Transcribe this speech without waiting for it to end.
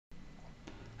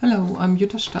Hello, I'm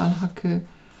Jutta Stahlhacke.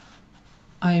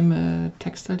 I'm a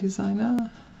textile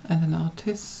designer and an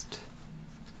artist,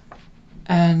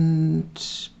 and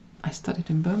I studied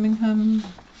in Birmingham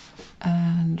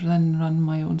and then run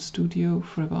my own studio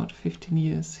for about 15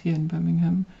 years here in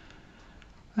Birmingham.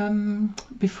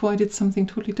 Before I did something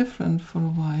totally different for a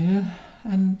while,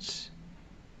 and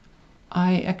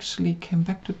I actually came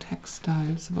back to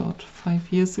textiles about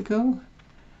 5 years ago.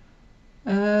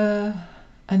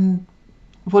 And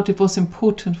what it was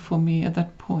important for me at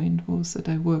that point was that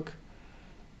I work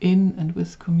in and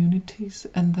with communities,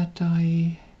 and that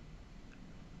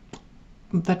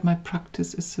my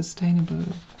practice is sustainable.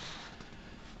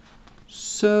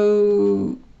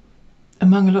 So,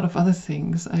 among a lot of other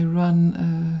things, I run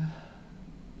a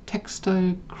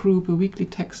textile group, a weekly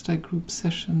textile group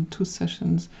session, 2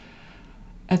 sessions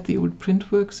at the old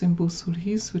Printworks in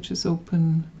Bourg-sur-Lys, which is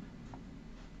open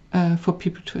for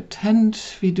people to attend.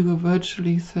 We do a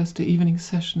virtually Thursday evening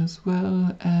session as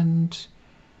well, and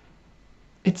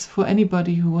it's for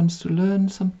anybody who wants to learn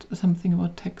something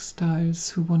about textiles,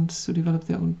 who wants to develop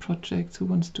their own projects, who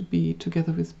wants to be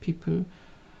together with people.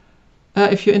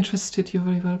 If you're interested, you're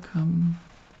very welcome.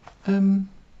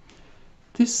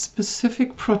 This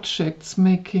specific project's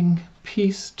making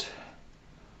pieced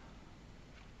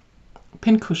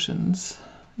pincushions.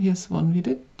 Here's one we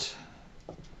did.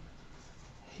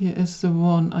 Here is the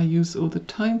one I use all the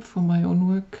time for my own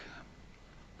work.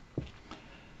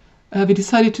 We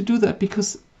decided to do that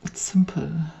because it's simple.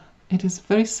 It is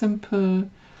very simple.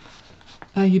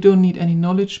 You don't need any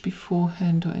knowledge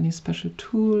beforehand or any special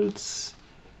tools.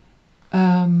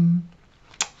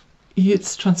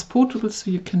 It's transportable,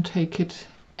 so you can take it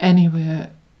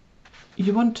anywhere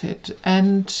you want it.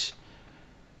 And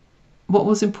what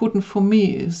was important for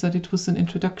me is that it was an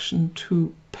introduction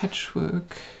to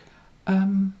patchwork.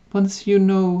 Once you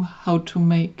know how to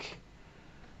make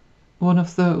one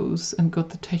of those and got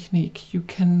the technique, you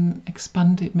can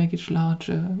expand it, make it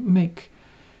larger, make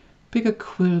bigger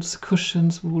quilts,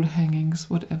 cushions, wall hangings,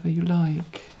 whatever you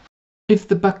like. If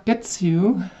the bug gets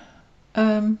you,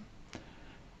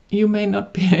 you may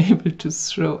not be able to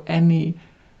throw any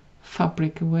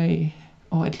fabric away,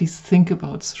 or at least think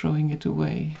about throwing it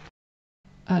away.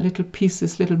 Little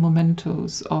pieces, little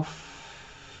mementos of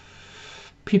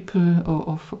people or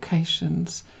of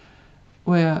occasions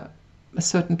where a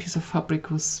certain piece of fabric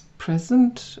was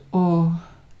present,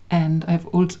 and I've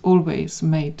always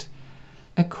made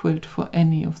a quilt for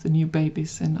any of the new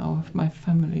babies in my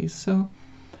family. So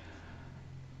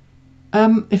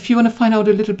if you want to find out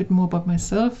a little bit more about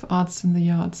myself, Arts in the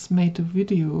Yards made a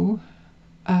video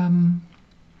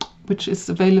which is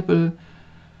available.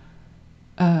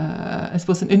 It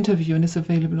was an interview and is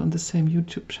available on the same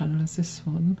YouTube channel as this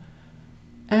one.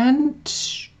 And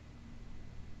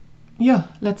yeah,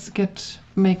 let's get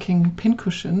making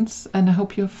pincushions, and I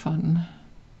hope you have fun.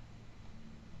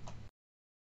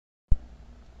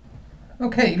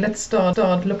 Okay, let's start.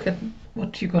 Look at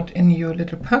what you got in your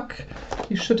little pack.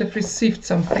 You should have received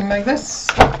something like this.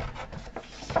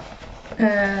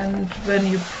 And when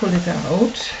you pull it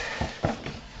out,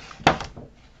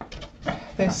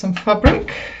 there's some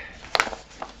fabric.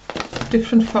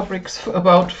 Different fabrics,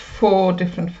 about 4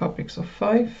 different fabrics, or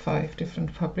 5 different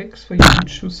fabrics for you to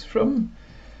choose from.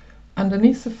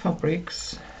 Underneath the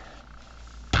fabrics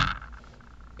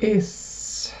are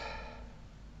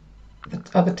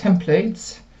the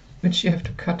templates, which you have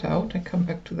to cut out. I come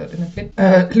back to that in a bit.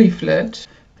 Leaflet.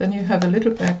 Then you have a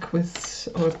little bag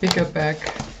or a bigger bag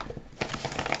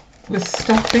with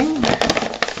stuffing,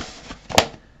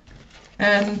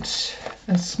 and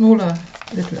a smaller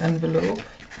little envelope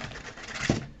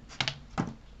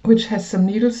which has some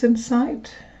needles inside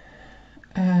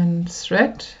and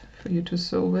thread for you to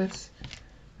sew with,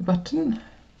 a button,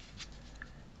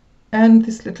 and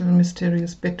this little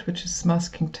mysterious bit which is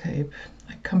masking tape.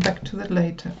 I come back to that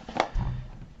later.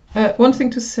 One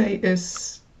thing to say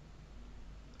is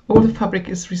all the fabric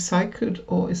is recycled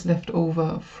or is left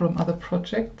over from other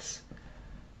projects.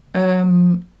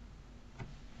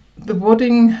 The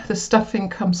wadding, the stuffing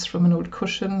comes from an old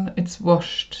cushion. It's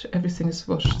washed, everything is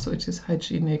washed, so it is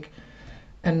hygienic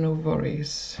and no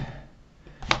worries.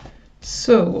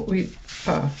 So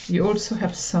you also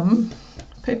have some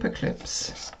paper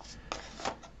clips,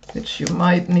 which you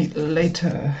might need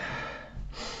later.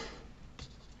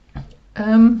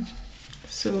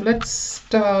 So let's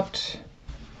start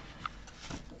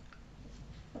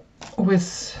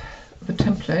with the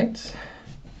templates.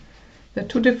 There are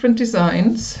 2 different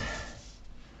designs.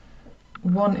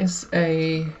 One is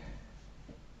a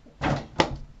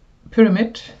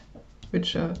pyramid,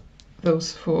 which are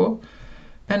those 4,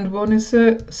 and one is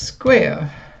a square.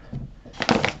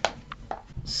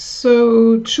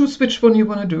 So choose which one you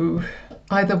want to do.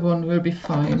 Either one will be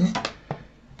fine,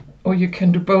 or you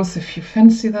can do both if you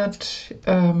fancy that.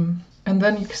 And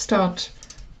then you start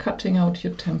cutting out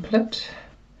your template.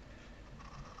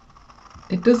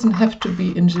 It doesn't have to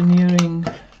be engineering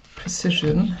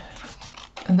precision,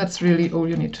 and that's really all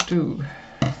you need to do.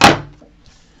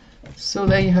 So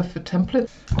there you have the template.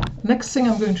 Next thing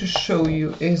I'm going to show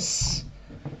you is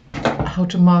how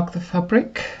to mark the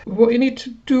fabric. What you need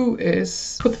to do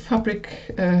is put the fabric,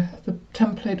 the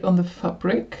template on the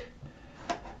fabric,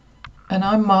 and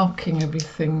I'm marking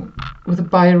everything with a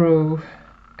biro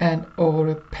and or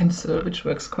a pencil, which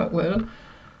works quite well.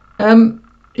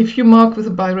 If you mark with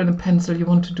a biro and a pencil, you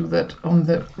want to do that on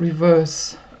the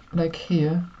reverse, like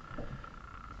here,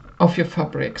 of your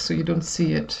fabric, so you don't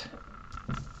see it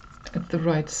at the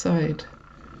right side.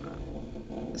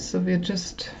 So we're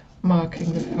just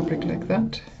marking the fabric like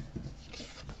that.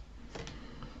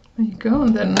 There you go.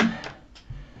 And then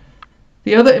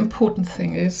the other important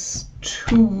thing is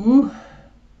to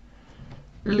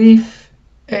leave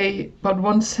about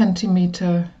 1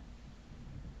 centimeter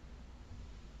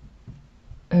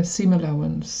seam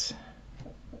allowance.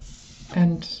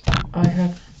 And I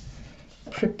have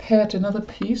prepared another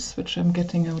piece, which I'm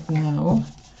getting out now.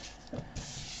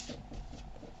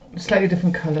 Slightly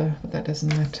different color, but that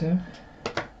doesn't matter.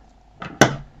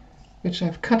 Which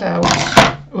I've cut out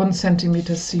 1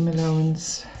 centimeter seam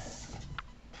allowance.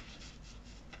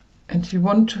 And you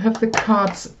want to have the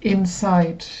cards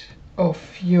inside of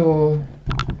your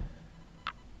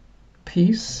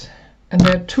piece. And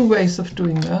there are two ways of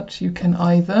doing that. You can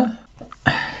either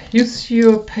use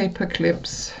your paper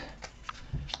clips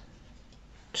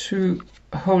to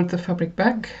hold the fabric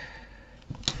back.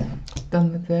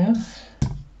 Done it there.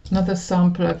 Another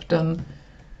sample I've done,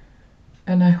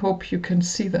 and I hope you can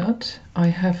see that. I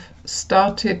have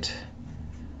started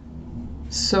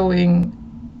sewing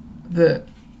the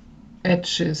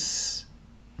edges,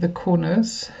 the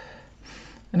corners,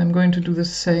 and I'm going to do the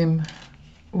same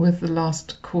with the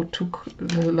last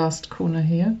corner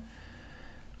here.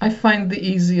 I find the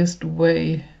easiest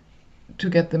way to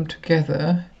get them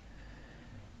together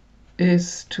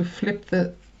is to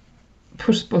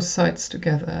push both sides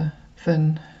together,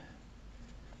 then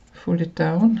fold it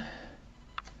down,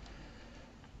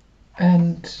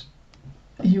 and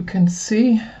you can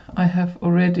see I have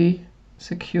already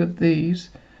secured these,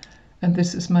 and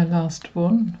this is my last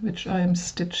one, which I am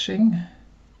stitching.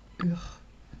 Ugh.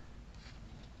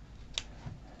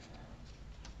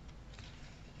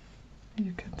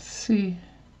 You can see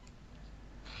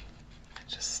I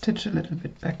just stitch a little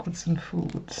bit backwards and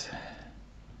forwards.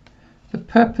 The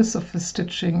purpose of the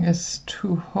stitching is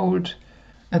to hold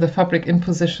the fabric in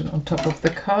position on top of the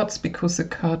cards, because the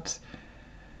card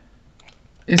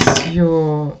is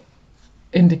your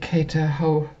indicator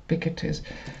how big it is.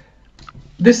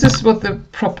 This is what the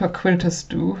proper quilters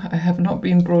do. I have not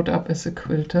been brought up as a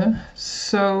quilter,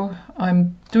 so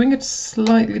I'm doing it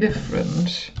slightly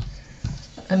different,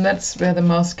 and that's where the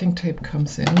masking tape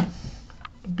comes in,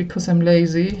 because I'm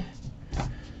lazy,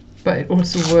 but it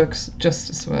also works just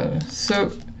as well.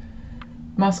 So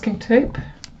masking tape,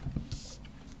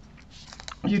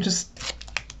 you just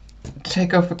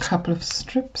take off a couple of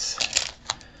strips.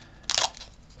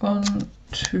 1,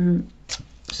 2,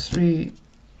 3,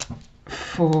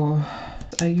 4.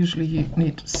 I usually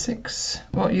need 6.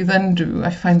 What you then do, I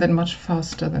find that much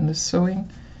faster than the sewing,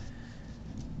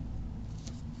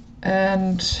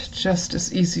 and just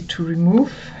as easy to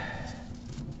remove.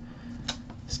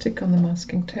 Stick on the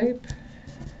masking tape.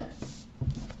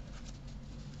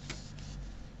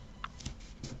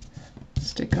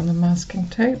 Stick on the masking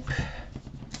tape.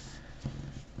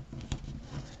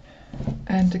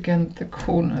 And again the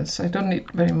corners. I don't need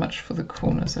very much for the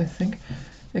corners, I think.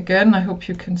 Again, I hope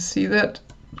you can see that.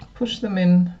 Push them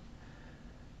in.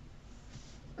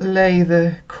 Lay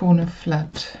the corner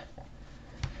flat.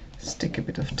 Stick a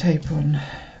bit of tape on.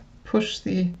 Push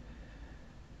the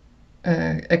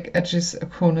edges,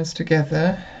 corners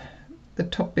together. The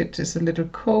top bit is a little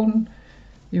cone.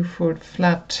 You fold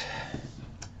flat.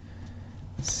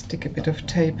 Stick a bit of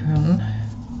tape on.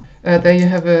 There you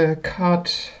have a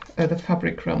card, the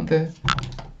fabric around the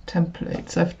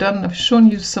templates. I've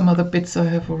shown you some other bits I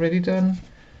have already done.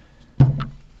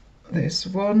 There's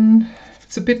one.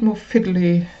 It's a bit more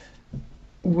fiddly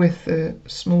with the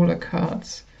smaller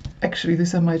cards. Actually,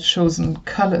 these are my chosen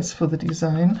colors for the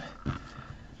design.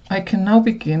 I can now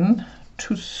begin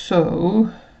to sew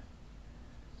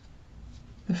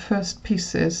the first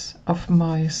pieces of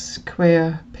my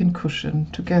square pincushion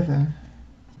together.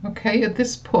 Okay, at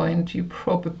this point you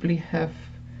probably have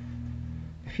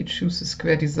if you choose a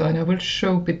square design. I will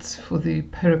show bits for the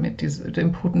pyramid, the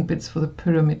important bits for the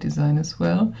pyramid design as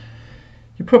well.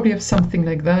 You probably have something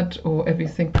like that or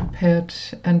everything prepared,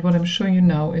 and what I'm showing you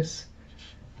now is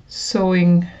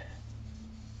sewing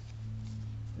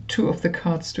two of the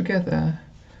cards together.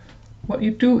 What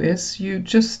you do is you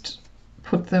just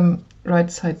put them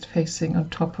right side facing on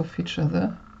top of each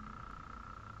other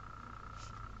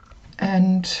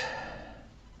and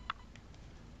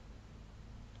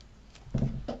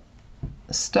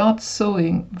start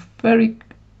sewing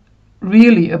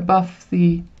really above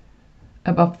the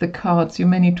cards. You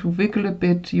may need to wiggle a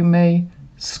bit, you may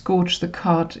scorch the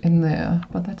card in there,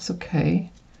 but that's okay.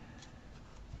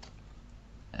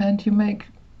 And you make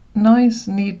nice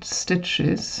neat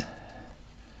stitches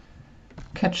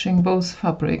catching both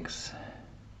fabrics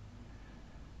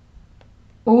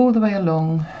all the way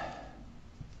along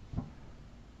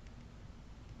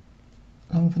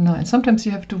the line. Sometimes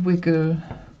you have to wiggle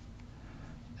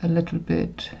a little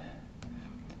bit.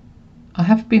 I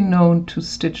have been known to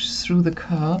stitch through the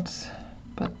cards,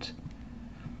 but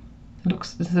it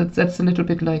looks, that's a little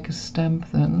bit like a stamp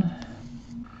then.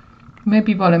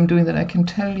 Maybe while I'm doing that I can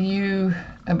tell you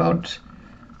about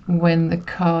when the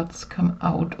cards come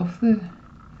out of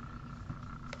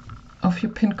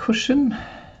your pin cushion.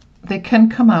 They can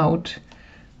come out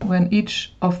when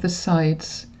each of the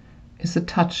sides is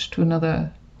attached to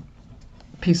another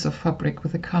piece of fabric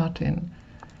with a card in.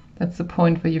 That's the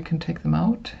point where you can take them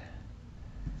out.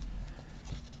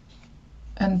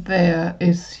 And there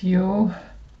is your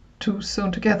two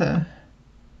sewn together.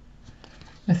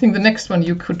 I think the next one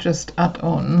you could just add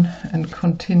on and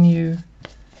continue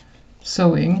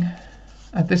sewing.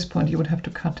 At this point you would have to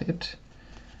cut it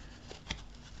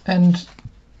and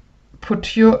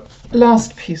put your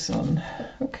last piece on.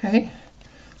 Okay,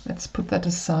 let's put that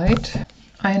aside.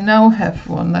 I now have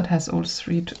one that has all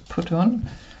three to put on,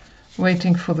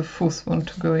 waiting for the fourth one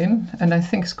to go in, and I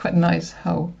think it's quite nice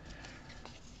how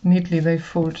neatly they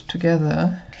fold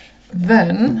together.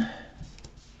 Then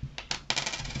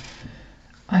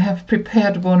I have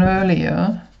prepared one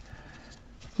earlier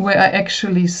where I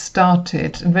actually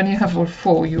started, and when you have all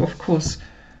four you of course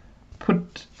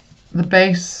put the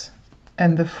base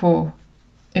and the four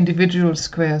individual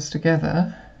squares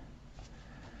together,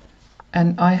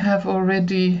 and I have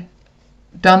already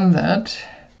done that.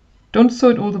 Don't sew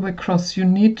it all the way across. You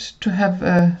need to have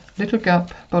a little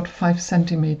gap, about 5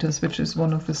 centimeters, which is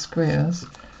one of the squares,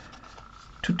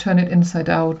 to turn it inside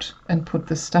out and put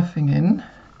the stuffing in,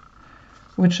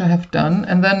 which I have done.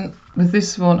 And then with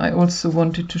this one I also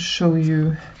wanted to show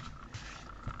you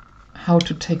how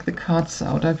to take the cards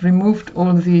out. I've removed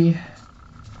all the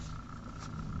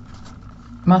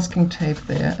masking tape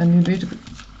there, and you need a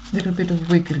little bit of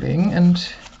wiggling, and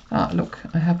look,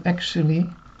 I have actually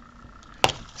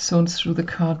sewn through the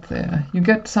card there. You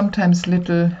get sometimes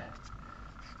little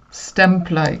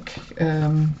stamp-like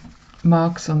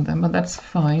marks on them, but that's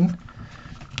fine.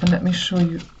 And let me show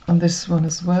you on this one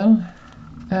as well.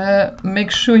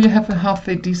 Make sure you have a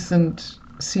halfway decent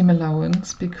seam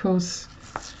allowance, because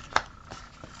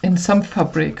in some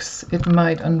fabrics it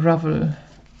might unravel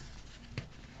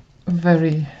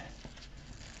very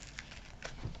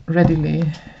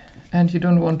readily, and you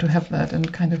don't want to have that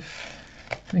and kind of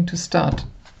having to start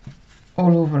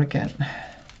all over again.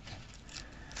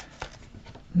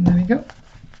 And there we go.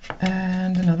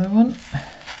 And another one.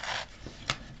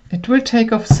 It will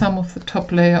take off some of the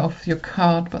top layer of your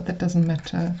card, but that doesn't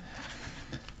matter.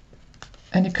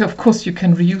 And you can, of course you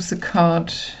can reuse the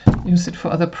card, use it for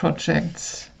other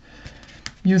projects,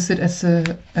 use it as a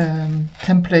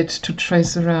template to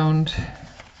trace around.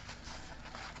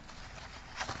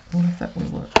 All of that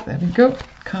will work. There we go.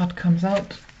 Card comes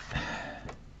out.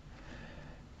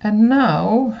 And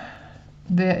now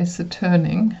there is the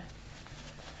turning.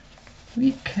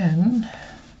 We can,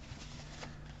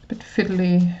 a bit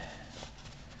fiddly,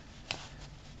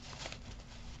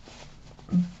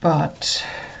 but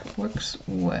works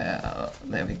well.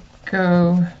 There we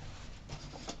go.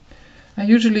 I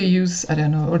usually use, I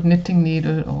don't know, a knitting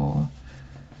needle, or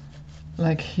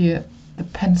like here, the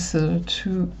pencil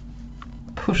to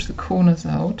push the corners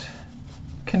out.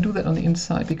 You can do that on the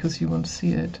inside because you won't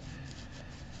see it.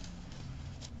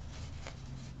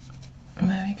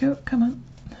 There we go, come on.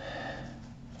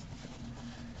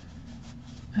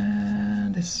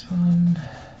 And this one,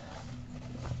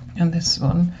 and this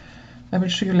one. I will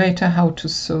show you later how to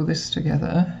sew this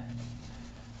together.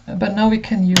 But now we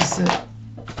can use the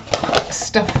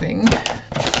stuffing.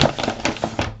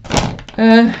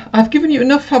 I've given you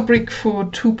enough fabric for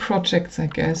 2 projects, I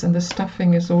guess, and the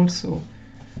stuffing is also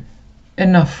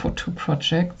enough for 2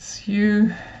 projects.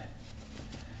 You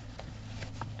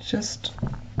just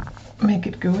make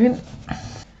it go in.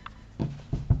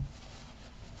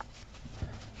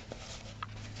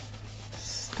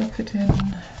 Stuff it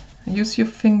in. Use your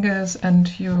fingers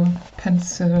and your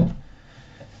pencil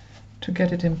to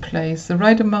get it in place. The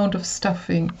right amount of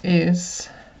stuffing is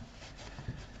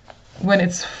when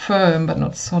it's firm but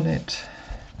not solid.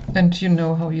 And you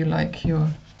know how you like your...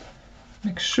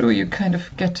 Make sure you kind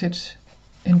of get it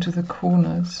into the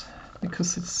corners,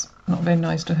 because it's not very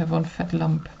nice to have one fat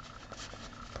lump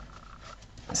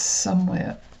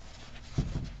somewhere.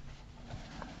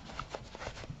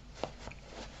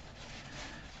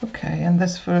 Okay, and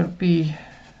this will be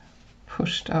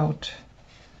pushed out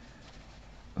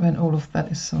when all of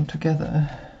that is sewn together.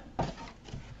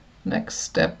 Next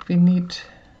step, we need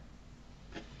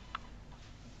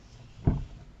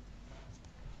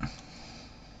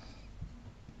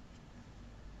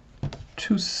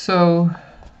to sew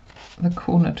the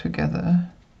corner together.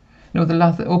 No,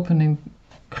 the opening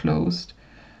closed.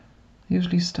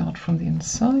 Usually start from the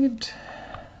inside.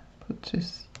 Put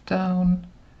this down.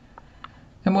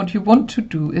 And what you want to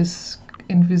do is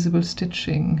invisible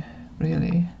stitching,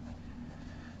 really,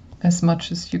 as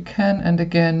much as you can, and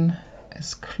again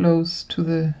as close to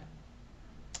the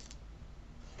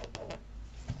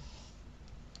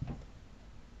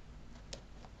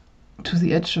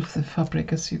edge of the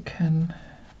fabric as you can.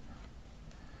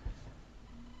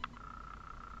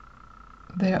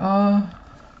 There are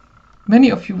many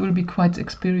of you will be quite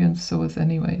experienced sewers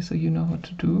anyway, so you know what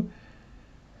to do.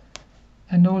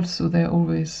 And also there are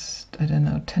always, I don't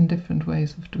know, 10 different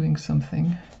ways of doing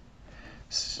something.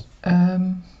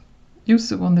 Use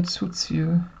the one that suits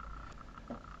you.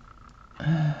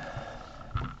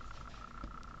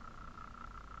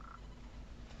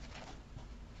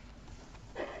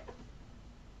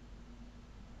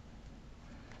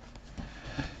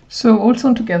 So all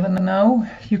sewn together now.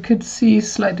 You can see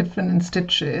slight difference in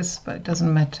stitches, but it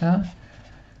doesn't matter.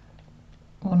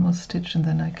 One more stitch and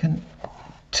then I can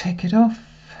take it off,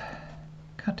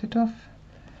 cut it off.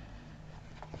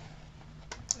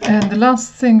 And the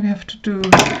last thing we have to do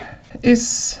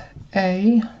is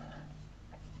the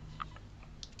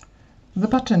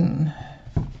button.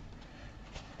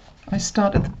 I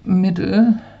start at the middle,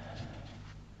 and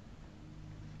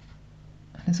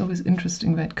it's always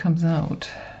interesting where it comes out,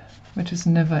 which is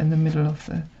never in the middle of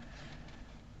the...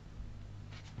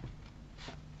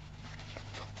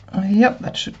 Yep,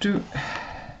 that should do.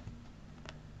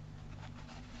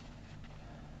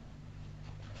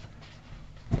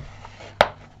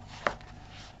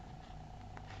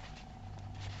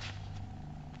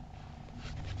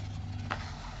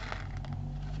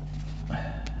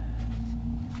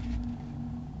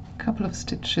 Couple of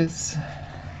stitches.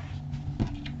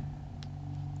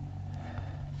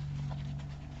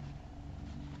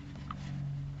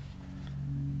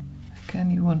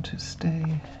 Again, you want to stay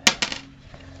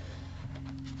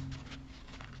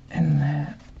in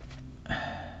there.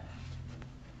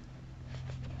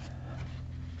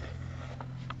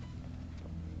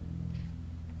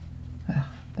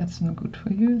 That's not good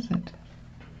for you, is it?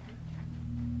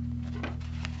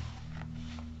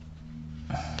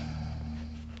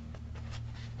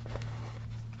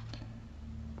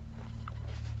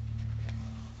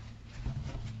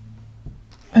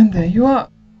 And there you are.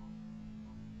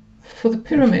 For the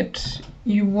pyramid,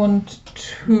 you want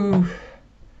to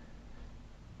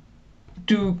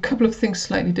do a couple of things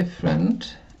slightly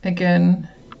different. Again,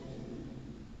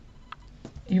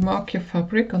 you mark your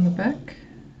fabric on the back.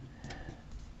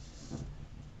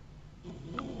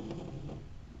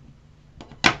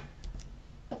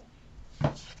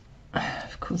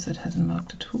 Of course, it hasn't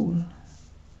marked at all.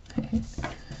 There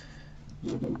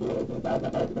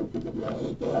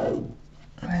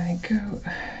we go.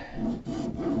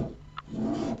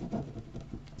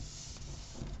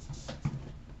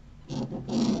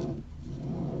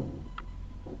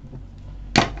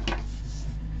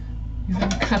 You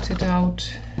then cut it out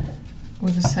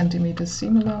with a centimeter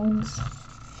seam allowance.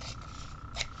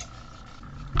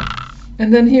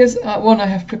 And then here's one I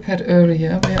have prepared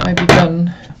earlier, where I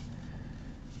begun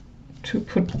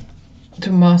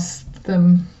to mask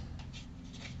them,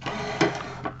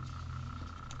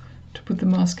 to put the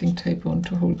masking tape on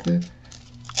to hold the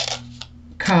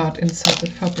card inside the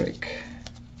fabric.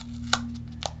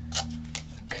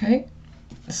 Okay,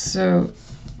 so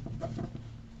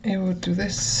you would do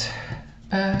this.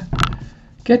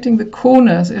 Getting the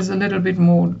corners is a little bit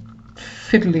more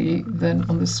fiddly than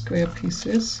on the square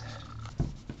pieces.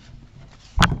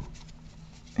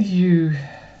 You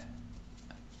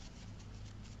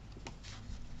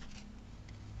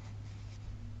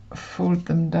fold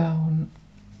them down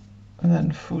and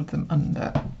then fold them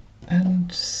under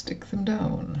and stick them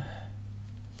down.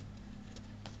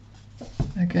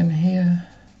 Again here,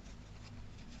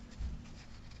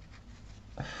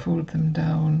 fold them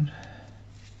down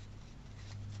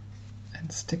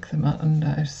and stick them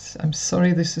under. I'm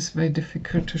sorry, this is very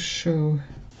difficult to show.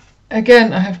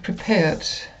 Again, I have prepared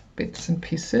bits and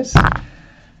pieces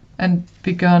and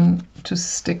begun to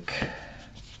stick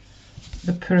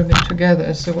the pyramid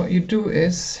together. So what you do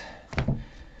is,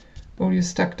 all your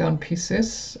stuck down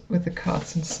pieces with the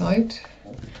cards inside,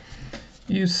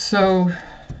 you sew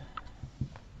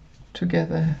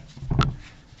together,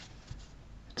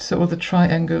 sew the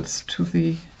triangles to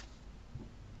the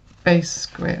base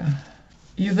square.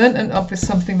 You then end up with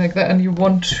something like that, and you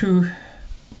want to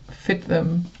fit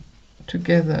them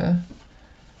together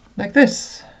like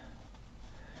this.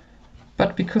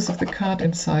 But because of the card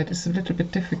inside, it's a little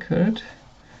bit difficult.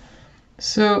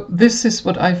 So this is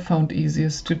what I found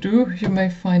easiest to do. You may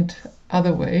find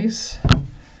other ways.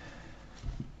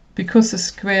 Because the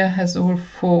square has all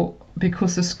four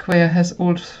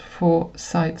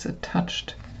sides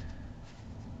attached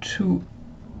to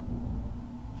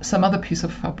some other piece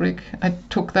of fabric, I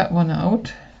took that one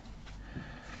out.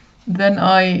 Then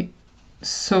I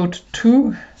sewed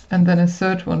two and then a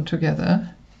third one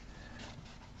together.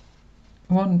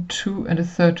 1, 2 and a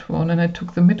third one, and I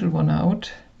took the middle one out.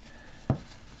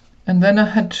 And then I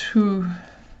had to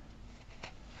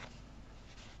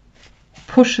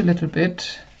push a little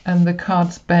bit, and the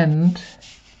cards bend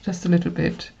just a little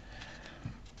bit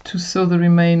to sew the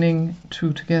remaining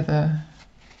two together.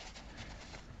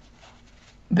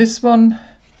 This one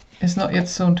is not yet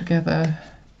sewn together.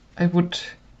 I would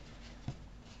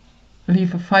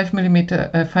leave a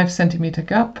 5 centimeter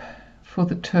gap for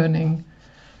the turning,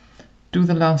 do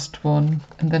the last one,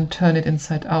 and then turn it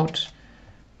inside out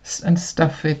and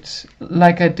stuff it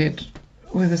like I did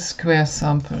with a square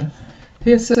sample.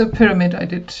 Here's a pyramid I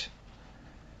did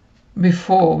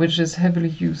before, which is heavily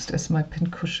used as my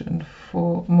pincushion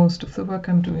for most of the work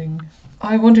I'm doing.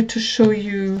 I wanted to show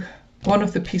you one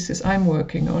of the pieces I'm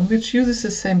working on, which uses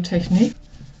the same technique.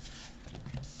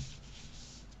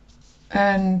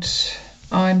 And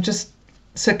I'm just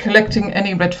collecting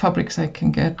any red fabrics I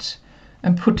can get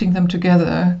and putting them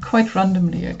together quite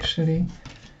randomly, actually.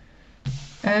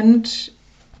 And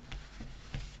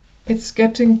it's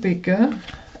getting bigger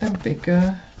and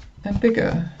bigger and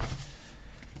bigger.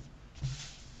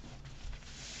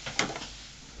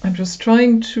 I'm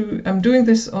doing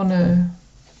this on a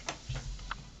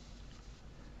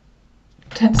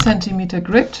 10 centimeter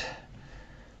grid,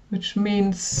 which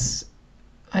means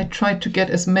I tried to get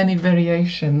as many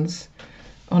variations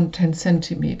on 10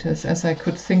 centimeters as I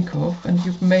could think of, and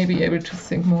you may be able to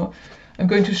think more. I'm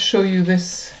going to show you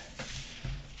this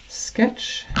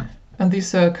sketch, and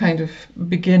these are kind of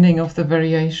beginning of the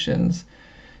variations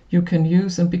you can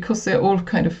use, and because they all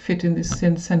kind of fit in this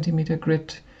 10 centimeter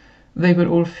grid, they will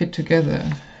all fit together.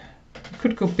 You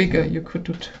could go bigger, you could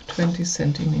do 20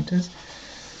 centimeters.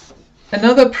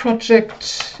 Another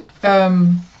project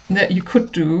that you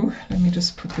could do, let me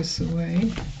just put this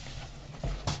away.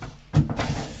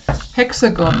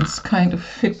 Hexagons kind of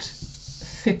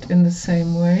fit in the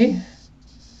same way.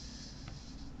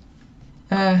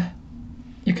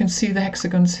 You can see the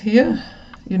hexagons here.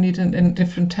 You need a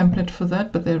different template for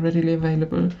that, but they're readily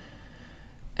available.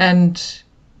 And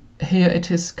here it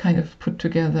is kind of put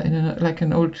together in like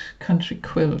an old country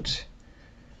quilt.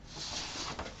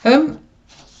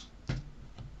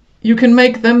 You can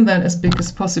make them then as big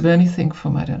as possible, anything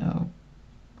from, I don't know,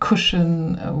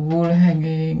 cushion, a wall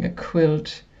hanging, a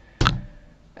quilt,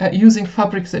 using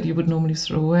fabrics that you would normally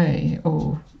throw away,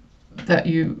 or that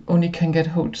you only can get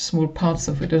hold small parts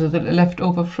of it, or that are left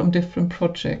over from different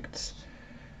projects.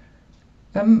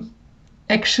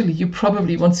 Actually, you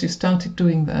probably, once you started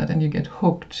doing that and you get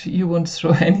hooked, you won't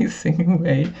throw anything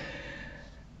away.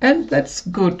 And that's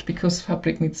good, because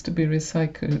fabric needs to be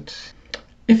recycled.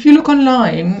 If you look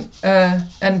online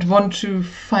and want to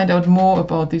find out more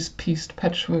about this pieced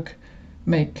patchwork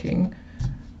making,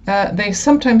 they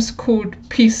sometimes called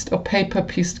pieced or paper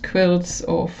pieced quilts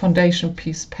or foundation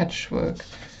piece patchwork,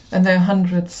 and there are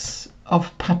hundreds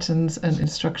of patterns and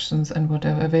instructions and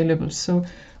whatever available, so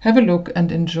have a look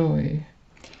and enjoy.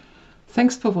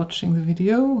 Thanks for watching the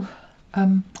video.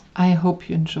 I hope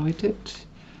you enjoyed it.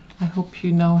 I hope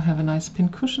you now have a nice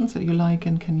pincushions that you like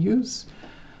and can use.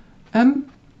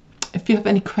 If you have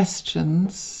any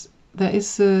questions, there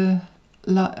is a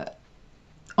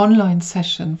online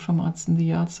session from Arts in the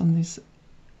Yards on this,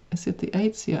 is it the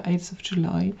 8th? Yeah, 8th of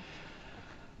July.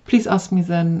 Please ask me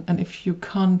then, and if you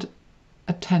can't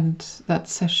attend that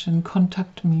session,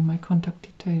 contact me. My contact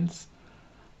details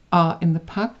are in the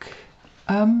pack.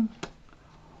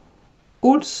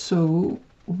 Also,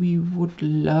 we would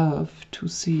love to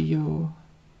see your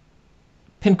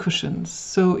pincushions.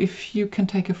 So if you can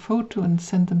take a photo and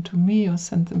send them to me or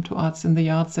send them to Arts in the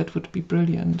Yards, that would be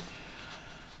brilliant.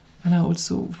 And I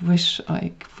also wish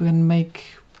I can make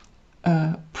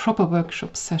a proper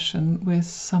workshop session with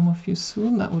some of you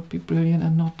soon. That would be brilliant,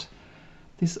 and not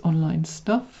this online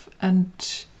stuff.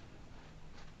 And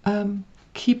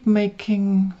keep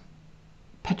making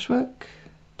patchwork,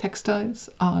 textiles,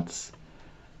 arts,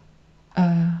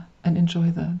 and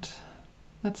enjoy that.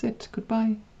 That's it.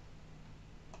 Goodbye.